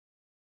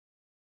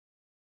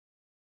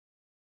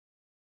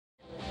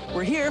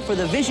We're here for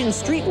the Vision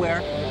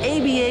Streetwear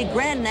ABA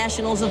Grand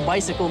Nationals of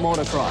Bicycle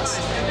Motocross.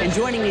 And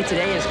joining me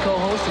today as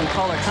co-host and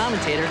color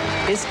commentator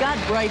is Scot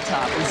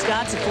Breithaupt. And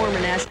Scott's a former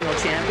national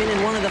champion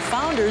and one of the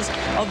founders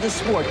of the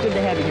sport. Good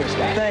to have you here,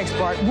 Scot. Thanks,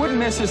 Bart. Wouldn't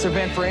miss this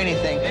event for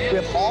anything.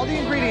 We have all the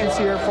ingredients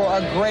here for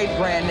a great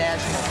Grand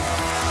National.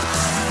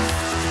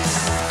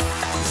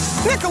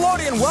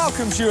 Nickelodeon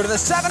welcomes you to the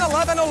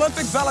 7-Eleven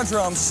Olympic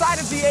Velodrome, site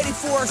of the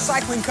 '84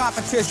 cycling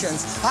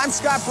competitions. I'm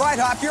Scot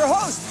Breithaupt, your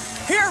host,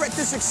 here at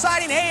this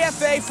exciting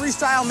AFA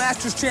Freestyle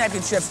Masters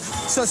Championships.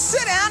 So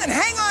sit down and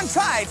hang on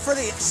tight for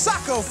the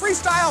Saco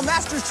Freestyle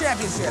Masters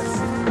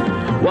Championships.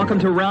 Welcome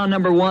to round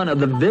number 1 of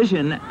the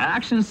Vision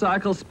Action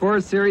Cycle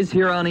Sports Series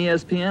here on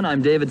ESPN.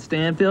 I'm David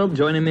Stanfield.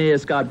 Joining me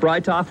is Scot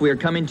Breithaupt. We are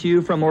coming to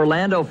you from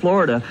Orlando,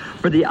 Florida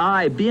for the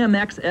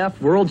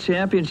IBMXF World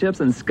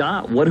Championships. And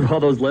Scott, what do all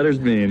those letters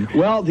mean?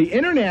 Well, the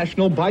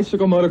International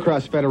Bicycle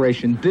Motocross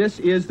Federation. This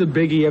is the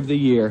biggie of the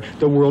year,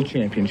 the World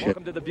Championship.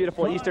 Welcome to the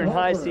beautiful Eastern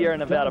High Sierra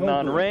Nevada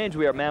Mountain Range.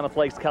 We are at Mammoth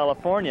Lakes,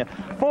 California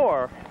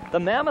for the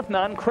Mammoth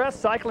Mountain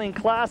Crest Cycling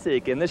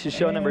Classic, and this is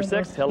show number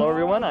 6. Hello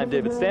everyone, I'm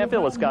David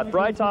Stanfield with Scot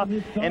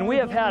Breithaupt, and we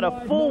have had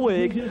a full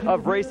week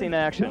of racing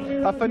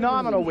action. A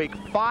phenomenal week.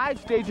 5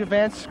 stage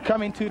events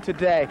coming to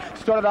today.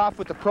 Started off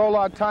with the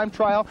prologue time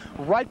trial.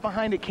 Right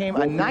behind it came a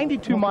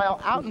 92-mile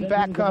out and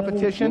back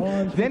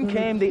competition. Then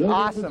came the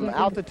awesome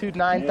Altitude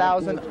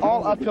 9000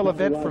 all uphill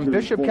event from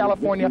Bishop,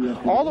 California,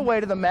 all the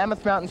way to the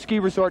Mammoth Mountain Ski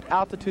Resort,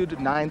 altitude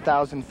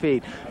 9,000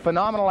 feet.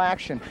 Phenomenal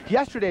action.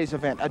 Yesterday's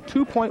event, a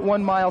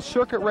 2.1-mile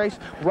circuit race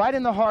right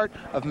in the heart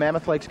of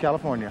Mammoth Lakes,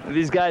 California.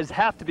 These guys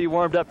have to be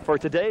warmed up for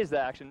today's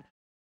action.